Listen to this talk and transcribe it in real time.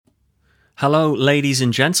Hello, ladies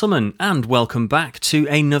and gentlemen, and welcome back to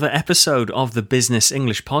another episode of the Business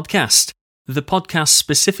English Podcast, the podcast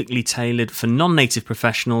specifically tailored for non-native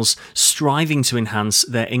professionals striving to enhance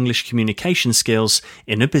their English communication skills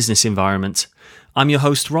in a business environment. I'm your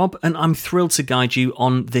host, Rob, and I'm thrilled to guide you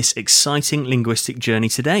on this exciting linguistic journey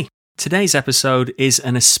today. Today's episode is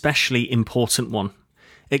an especially important one: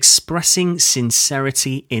 expressing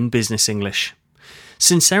sincerity in business English.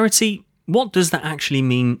 Sincerity, what does that actually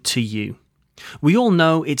mean to you? We all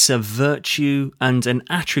know it's a virtue and an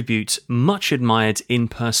attribute much admired in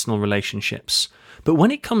personal relationships. But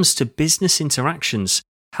when it comes to business interactions,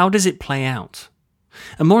 how does it play out?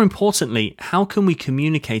 And more importantly, how can we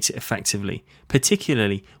communicate it effectively,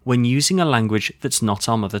 particularly when using a language that's not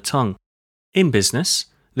our mother tongue? In business,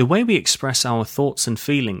 the way we express our thoughts and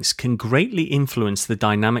feelings can greatly influence the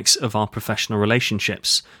dynamics of our professional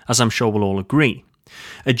relationships, as I'm sure we'll all agree.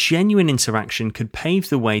 A genuine interaction could pave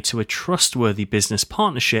the way to a trustworthy business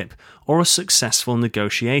partnership or a successful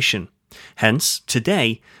negotiation. Hence,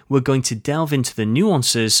 today, we're going to delve into the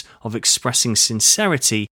nuances of expressing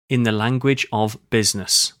sincerity in the language of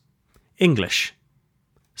business. English.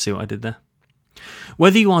 See what I did there?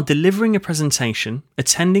 Whether you are delivering a presentation,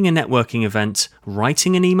 attending a networking event,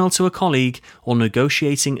 writing an email to a colleague, or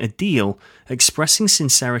negotiating a deal, expressing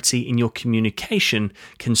sincerity in your communication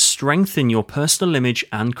can strengthen your personal image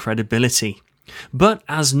and credibility. But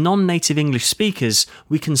as non-native English speakers,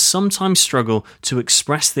 we can sometimes struggle to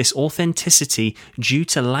express this authenticity due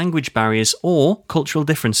to language barriers or cultural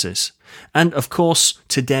differences. And of course,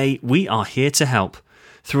 today we are here to help.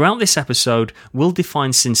 Throughout this episode, we'll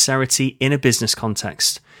define sincerity in a business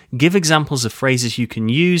context, give examples of phrases you can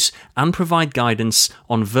use, and provide guidance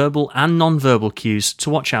on verbal and non-verbal cues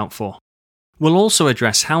to watch out for. We'll also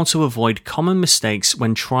address how to avoid common mistakes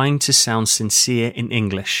when trying to sound sincere in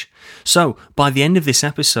English. So, by the end of this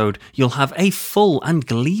episode, you'll have a full and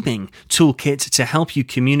gleaming toolkit to help you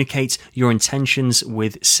communicate your intentions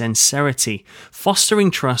with sincerity,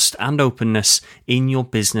 fostering trust and openness in your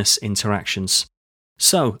business interactions.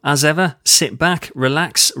 So, as ever, sit back,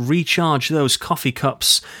 relax, recharge those coffee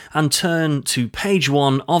cups, and turn to page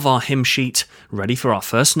 1 of our hymn sheet, ready for our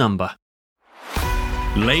first number.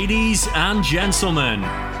 Ladies and gentlemen,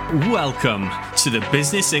 welcome to the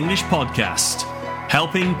Business English Podcast,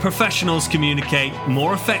 helping professionals communicate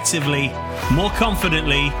more effectively, more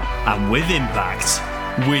confidently, and with impact.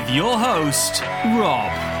 With your host,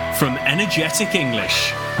 Rob, from Energetic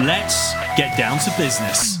English. Let's get down to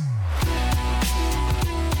business.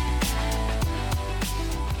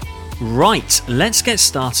 Right, let's get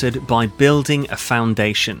started by building a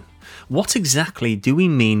foundation. What exactly do we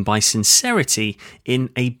mean by sincerity in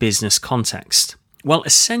a business context? Well,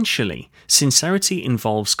 essentially, sincerity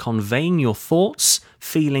involves conveying your thoughts,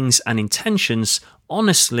 feelings, and intentions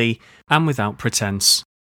honestly and without pretense.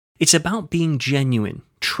 It's about being genuine,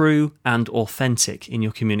 true, and authentic in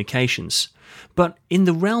your communications. But in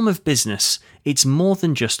the realm of business, it's more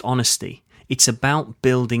than just honesty. It's about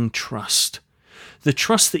building trust. The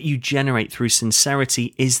trust that you generate through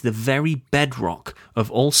sincerity is the very bedrock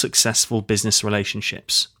of all successful business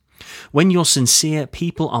relationships. When you're sincere,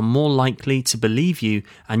 people are more likely to believe you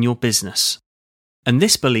and your business. And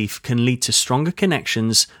this belief can lead to stronger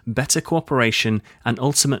connections, better cooperation, and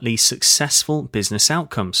ultimately successful business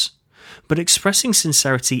outcomes. But expressing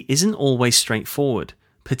sincerity isn't always straightforward,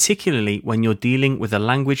 particularly when you're dealing with a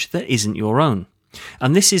language that isn't your own.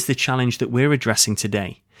 And this is the challenge that we're addressing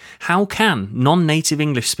today. How can non-native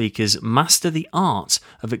English speakers master the art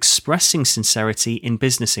of expressing sincerity in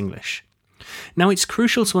business English? Now, it's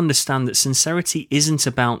crucial to understand that sincerity isn't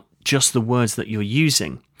about just the words that you're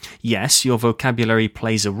using. Yes, your vocabulary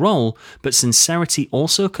plays a role, but sincerity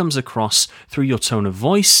also comes across through your tone of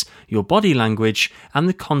voice, your body language, and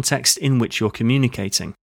the context in which you're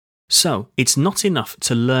communicating. So, it's not enough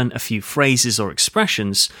to learn a few phrases or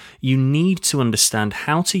expressions. You need to understand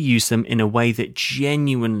how to use them in a way that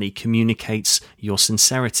genuinely communicates your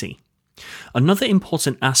sincerity. Another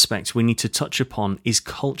important aspect we need to touch upon is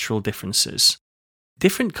cultural differences.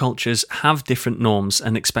 Different cultures have different norms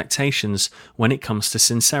and expectations when it comes to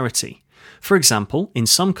sincerity. For example, in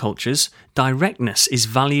some cultures, directness is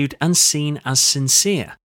valued and seen as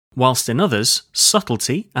sincere, whilst in others,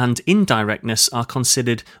 subtlety and indirectness are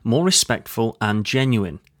considered more respectful and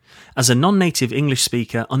genuine. As a non-native English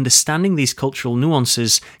speaker, understanding these cultural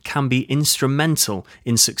nuances can be instrumental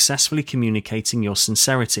in successfully communicating your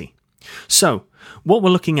sincerity. So, what we're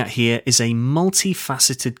looking at here is a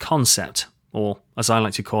multifaceted concept, or as I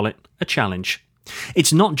like to call it, a challenge.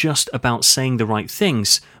 It's not just about saying the right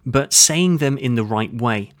things, but saying them in the right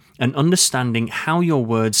way, and understanding how your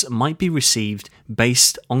words might be received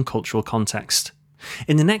based on cultural context.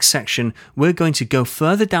 In the next section, we're going to go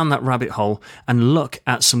further down that rabbit hole and look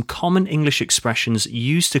at some common English expressions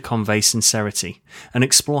used to convey sincerity and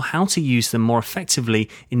explore how to use them more effectively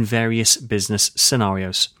in various business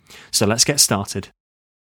scenarios. So let's get started.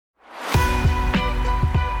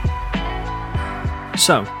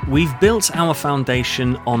 So, we've built our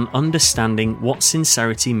foundation on understanding what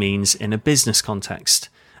sincerity means in a business context.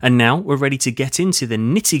 And now we're ready to get into the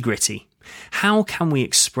nitty-gritty. How can we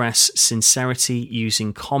express sincerity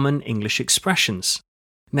using common English expressions?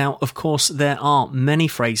 Now, of course, there are many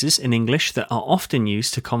phrases in English that are often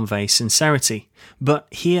used to convey sincerity, but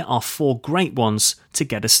here are 4 great ones to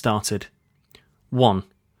get us started. 1.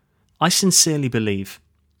 I sincerely believe.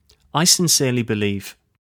 I sincerely believe.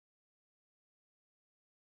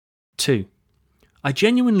 2. I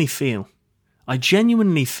genuinely feel. I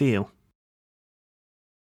genuinely feel.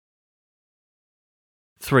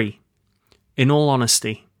 3. In all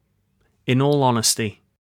honesty. In all honesty.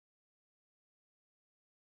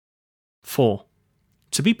 4.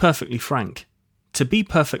 To be perfectly frank. To be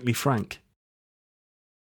perfectly frank.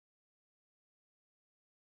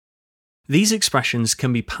 These expressions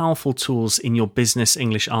can be powerful tools in your business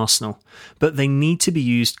English arsenal, but they need to be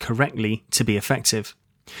used correctly to be effective.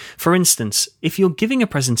 For instance, if you're giving a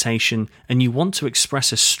presentation and you want to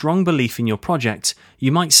express a strong belief in your project,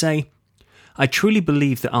 you might say, I truly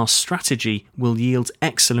believe that our strategy will yield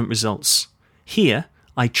excellent results. Here,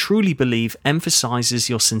 I truly believe emphasizes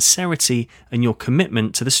your sincerity and your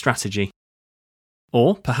commitment to the strategy.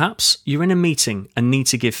 Or perhaps you're in a meeting and need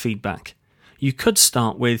to give feedback. You could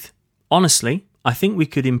start with, honestly, I think we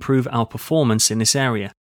could improve our performance in this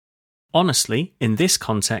area. Honestly, in this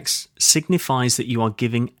context, signifies that you are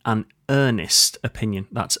giving an earnest opinion.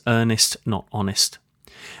 That's earnest, not honest.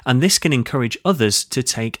 And this can encourage others to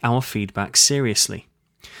take our feedback seriously.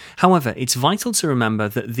 However, it's vital to remember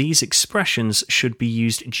that these expressions should be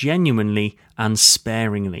used genuinely and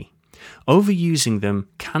sparingly. Overusing them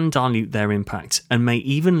can dilute their impact and may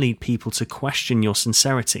even lead people to question your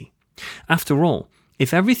sincerity. After all,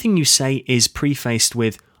 if everything you say is prefaced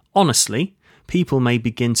with, honestly, people may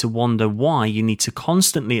begin to wonder why you need to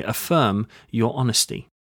constantly affirm your honesty.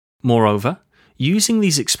 Moreover, using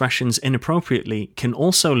these expressions inappropriately can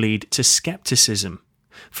also lead to skepticism.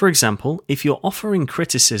 For example, if you're offering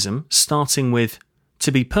criticism starting with,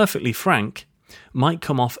 to be perfectly frank, might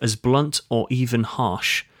come off as blunt or even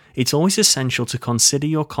harsh. It's always essential to consider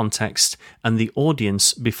your context and the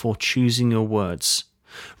audience before choosing your words.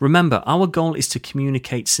 Remember, our goal is to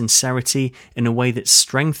communicate sincerity in a way that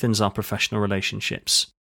strengthens our professional relationships.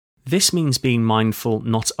 This means being mindful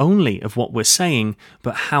not only of what we're saying,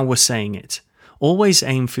 but how we're saying it. Always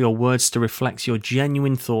aim for your words to reflect your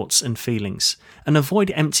genuine thoughts and feelings, and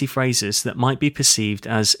avoid empty phrases that might be perceived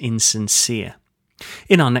as insincere.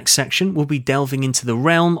 In our next section, we'll be delving into the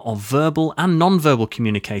realm of verbal and non-verbal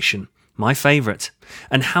communication, my favourite,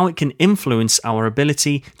 and how it can influence our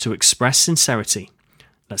ability to express sincerity.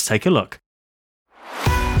 Let's take a look.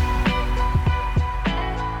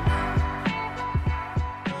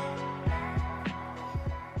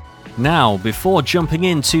 Now, before jumping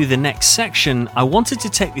into the next section, I wanted to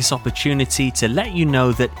take this opportunity to let you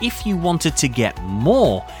know that if you wanted to get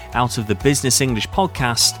more out of the Business English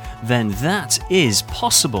podcast, then that is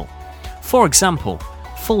possible. For example,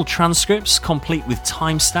 full transcripts complete with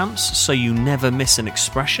timestamps so you never miss an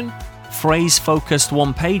expression, phrase-focused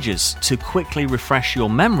one-pagers to quickly refresh your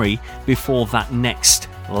memory before that next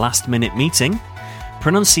last-minute meeting,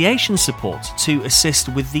 pronunciation support to assist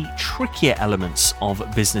with the trickier elements of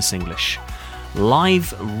business English,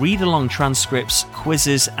 live read-along transcripts,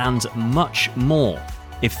 quizzes, and much more.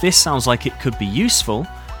 If this sounds like it could be useful,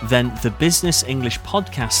 then the Business English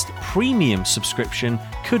Podcast Premium subscription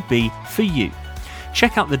could be for you.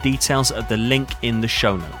 Check out the details at the link in the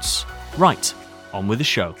show notes. Right, on with the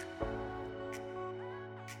show.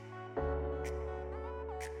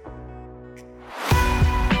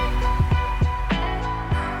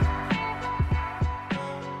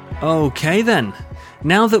 Okay then,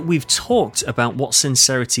 now that we've talked about what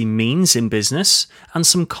sincerity means in business and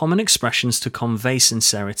some common expressions to convey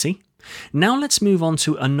sincerity, now let's move on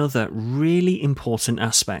to another really important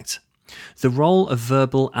aspect, the role of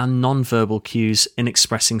verbal and non-verbal cues in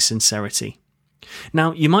expressing sincerity.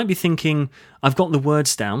 Now, you might be thinking, I've got the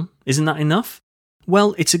words down, isn't that enough?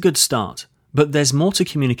 Well, it's a good start, but there's more to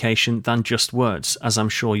communication than just words, as I'm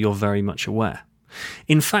sure you're very much aware.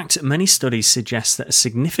 In fact, many studies suggest that a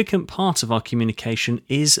significant part of our communication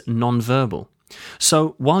is non-verbal.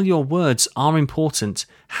 So, while your words are important,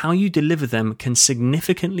 how you deliver them can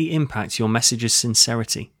significantly impact your message's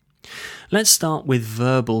sincerity. Let's start with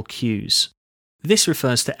verbal cues. This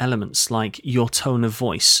refers to elements like your tone of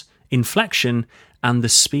voice, inflection, and the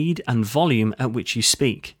speed and volume at which you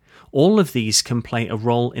speak. All of these can play a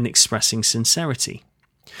role in expressing sincerity.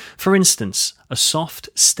 For instance, a soft,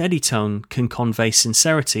 steady tone can convey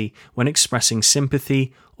sincerity when expressing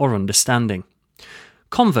sympathy or understanding.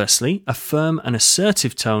 Conversely, a firm and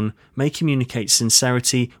assertive tone may communicate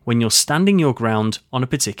sincerity when you're standing your ground on a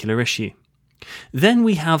particular issue. Then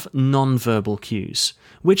we have non-verbal cues,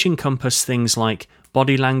 which encompass things like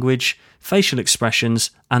body language, facial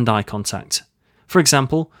expressions, and eye contact. For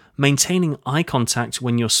example, maintaining eye contact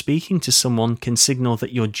when you're speaking to someone can signal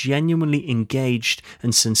that you're genuinely engaged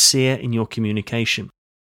and sincere in your communication.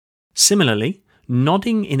 Similarly,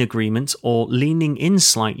 nodding in agreement or leaning in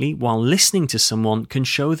slightly while listening to someone can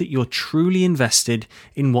show that you're truly invested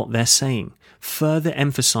in what they're saying, further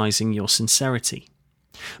emphasizing your sincerity.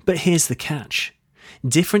 But here's the catch.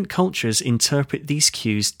 Different cultures interpret these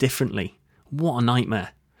cues differently. What a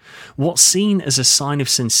nightmare. What's seen as a sign of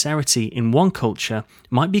sincerity in one culture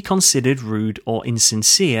might be considered rude or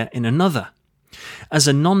insincere in another. As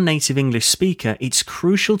a non-native English speaker, it's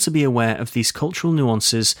crucial to be aware of these cultural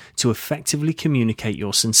nuances to effectively communicate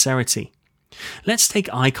your sincerity. Let's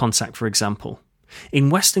take eye contact, for example. In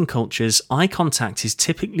Western cultures, eye contact is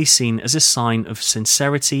typically seen as a sign of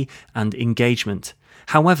sincerity and engagement.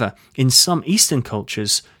 However, in some Eastern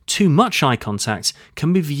cultures, too much eye contact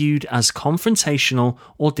can be viewed as confrontational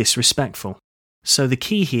or disrespectful. So the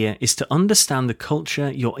key here is to understand the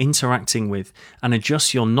culture you're interacting with and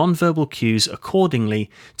adjust your nonverbal cues accordingly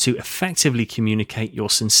to effectively communicate your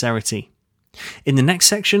sincerity. In the next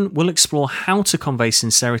section, we'll explore how to convey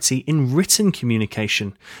sincerity in written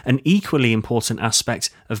communication, an equally important aspect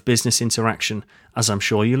of business interaction, as I'm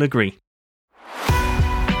sure you'll agree.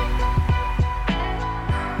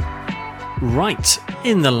 Right,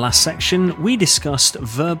 in the last section, we discussed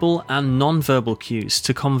verbal and non-verbal cues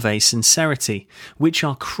to convey sincerity, which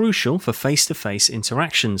are crucial for face-to-face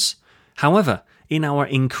interactions. However, in our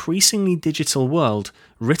increasingly digital world,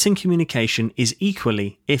 written communication is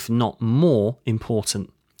equally, if not more,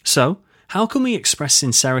 important. So, how can we express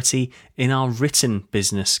sincerity in our written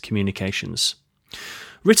business communications?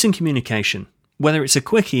 Written communication, whether it's a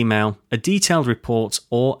quick email, a detailed report,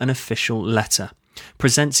 or an official letter,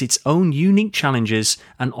 presents its own unique challenges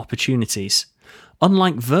and opportunities.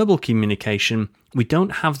 Unlike verbal communication, we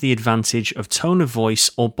don't have the advantage of tone of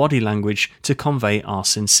voice or body language to convey our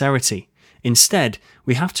sincerity. Instead,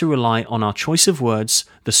 we have to rely on our choice of words,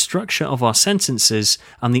 the structure of our sentences,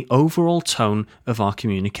 and the overall tone of our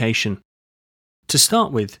communication. To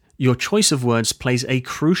start with, your choice of words plays a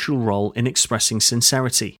crucial role in expressing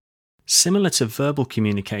sincerity. Similar to verbal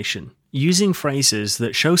communication, using phrases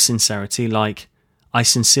that show sincerity like I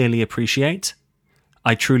sincerely appreciate,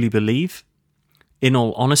 I truly believe, in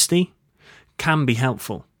all honesty, can be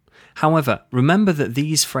helpful. However, remember that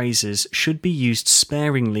these phrases should be used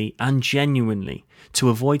sparingly and genuinely to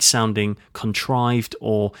avoid sounding contrived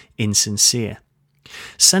or insincere.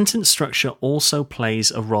 Sentence structure also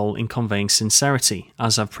plays a role in conveying sincerity,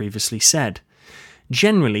 as I've previously said.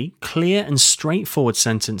 Generally, clear and straightforward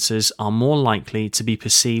sentences are more likely to be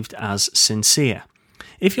perceived as sincere.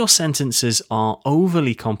 If your sentences are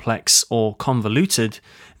overly complex or convoluted,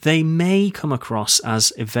 they may come across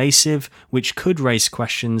as evasive, which could raise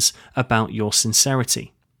questions about your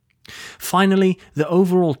sincerity. Finally, the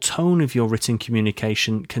overall tone of your written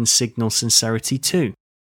communication can signal sincerity too.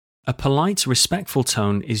 A polite, respectful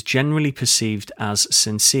tone is generally perceived as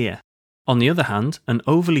sincere. On the other hand, an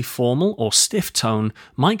overly formal or stiff tone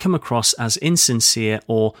might come across as insincere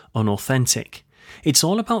or unauthentic. It's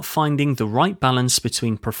all about finding the right balance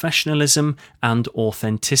between professionalism and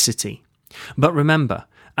authenticity. But remember,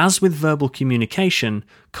 as with verbal communication,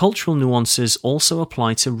 cultural nuances also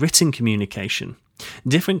apply to written communication.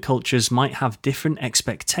 Different cultures might have different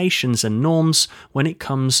expectations and norms when it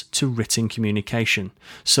comes to written communication,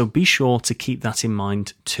 so be sure to keep that in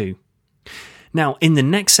mind too. Now, in the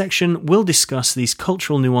next section, we'll discuss these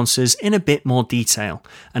cultural nuances in a bit more detail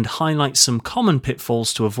and highlight some common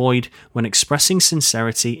pitfalls to avoid when expressing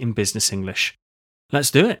sincerity in business English. Let's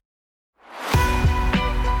do it!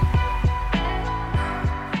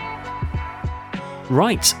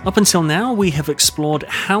 Right, up until now, we have explored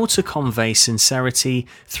how to convey sincerity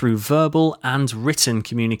through verbal and written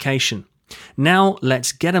communication. Now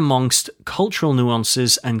let's get amongst cultural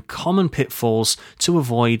nuances and common pitfalls to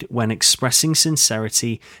avoid when expressing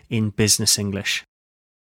sincerity in business English.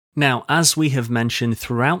 Now, as we have mentioned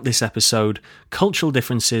throughout this episode, cultural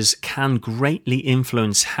differences can greatly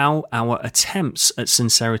influence how our attempts at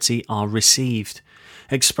sincerity are received.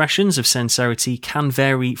 Expressions of sincerity can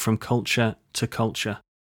vary from culture to culture,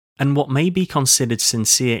 and what may be considered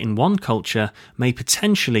sincere in one culture may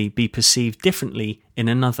potentially be perceived differently in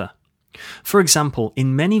another. For example,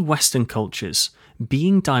 in many Western cultures,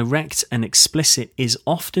 being direct and explicit is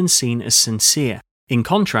often seen as sincere. In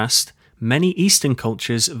contrast, many Eastern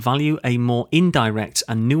cultures value a more indirect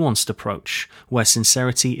and nuanced approach, where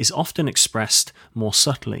sincerity is often expressed more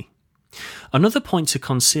subtly. Another point to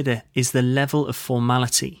consider is the level of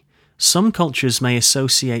formality. Some cultures may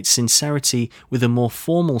associate sincerity with a more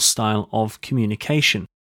formal style of communication,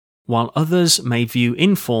 while others may view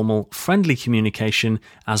informal, friendly communication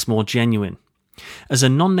as more genuine. As a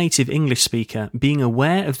non-native English speaker, being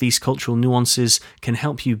aware of these cultural nuances can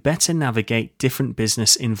help you better navigate different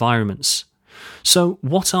business environments. So,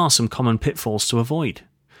 what are some common pitfalls to avoid?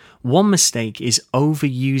 One mistake is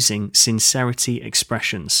overusing sincerity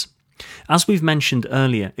expressions. As we've mentioned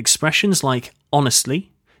earlier, expressions like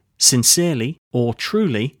honestly, sincerely, or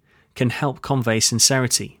truly can help convey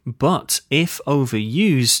sincerity, but if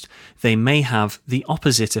overused, they may have the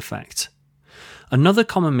opposite effect. Another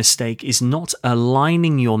common mistake is not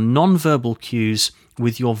aligning your non-verbal cues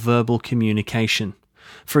with your verbal communication.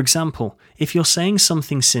 For example, if you're saying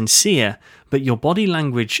something sincere, but your body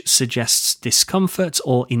language suggests discomfort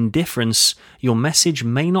or indifference, your message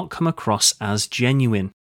may not come across as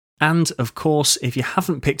genuine. And, of course, if you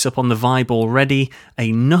haven't picked up on the vibe already,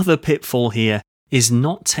 another pitfall here is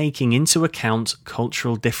not taking into account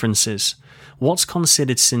cultural differences. What's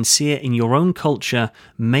considered sincere in your own culture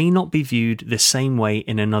may not be viewed the same way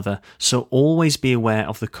in another, so always be aware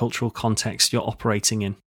of the cultural context you're operating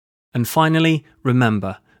in. And finally,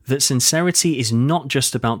 remember that sincerity is not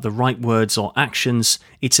just about the right words or actions,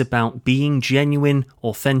 it's about being genuine,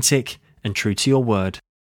 authentic, and true to your word.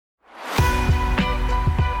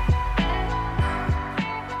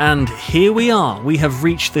 And here we are. We have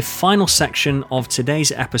reached the final section of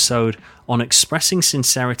today's episode on expressing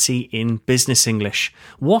sincerity in business English.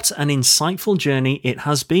 What an insightful journey it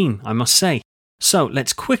has been, I must say. So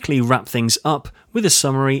let's quickly wrap things up with a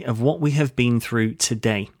summary of what we have been through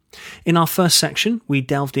today. In our first section, we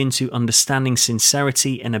delved into understanding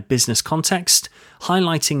sincerity in a business context,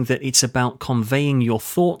 highlighting that it's about conveying your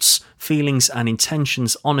thoughts, feelings, and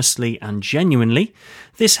intentions honestly and genuinely.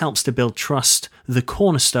 This helps to build trust, the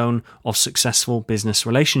cornerstone of successful business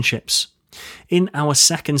relationships. In our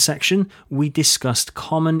second section, we discussed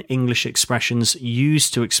common English expressions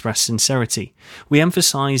used to express sincerity. We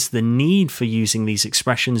emphasized the need for using these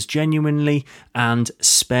expressions genuinely and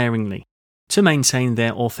sparingly to maintain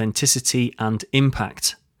their authenticity and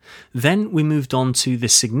impact. Then we moved on to the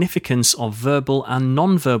significance of verbal and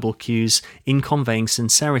non-verbal cues in conveying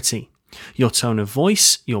sincerity. Your tone of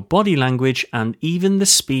voice, your body language, and even the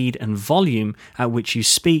speed and volume at which you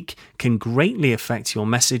speak can greatly affect your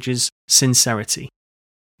message's sincerity.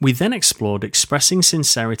 We then explored expressing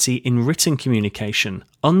sincerity in written communication,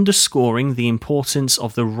 underscoring the importance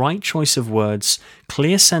of the right choice of words,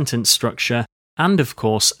 clear sentence structure, and of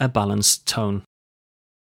course a balanced tone.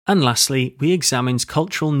 And lastly, we examined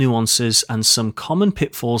cultural nuances and some common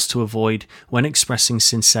pitfalls to avoid when expressing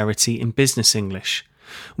sincerity in business English.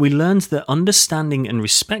 We learned that understanding and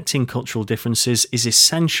respecting cultural differences is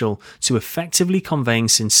essential to effectively conveying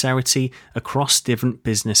sincerity across different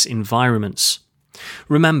business environments.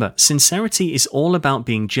 Remember, sincerity is all about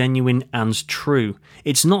being genuine and true.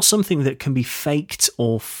 It's not something that can be faked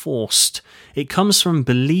or forced. It comes from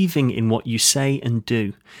believing in what you say and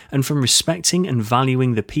do, and from respecting and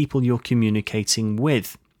valuing the people you're communicating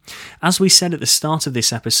with. As we said at the start of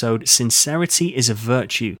this episode, sincerity is a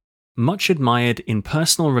virtue, much admired in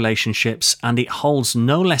personal relationships, and it holds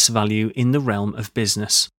no less value in the realm of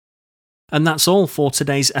business. And that's all for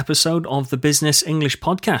today's episode of the Business English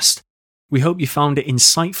Podcast. We hope you found it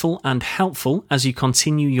insightful and helpful as you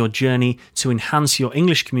continue your journey to enhance your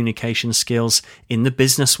English communication skills in the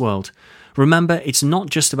business world. Remember, it's not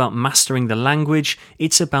just about mastering the language,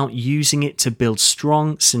 it's about using it to build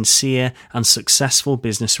strong, sincere, and successful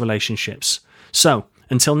business relationships. So,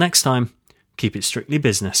 until next time, keep it strictly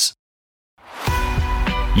business.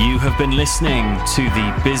 You have been listening to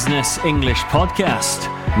the Business English Podcast.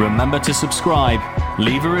 Remember to subscribe,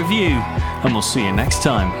 leave a review, and we'll see you next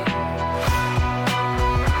time.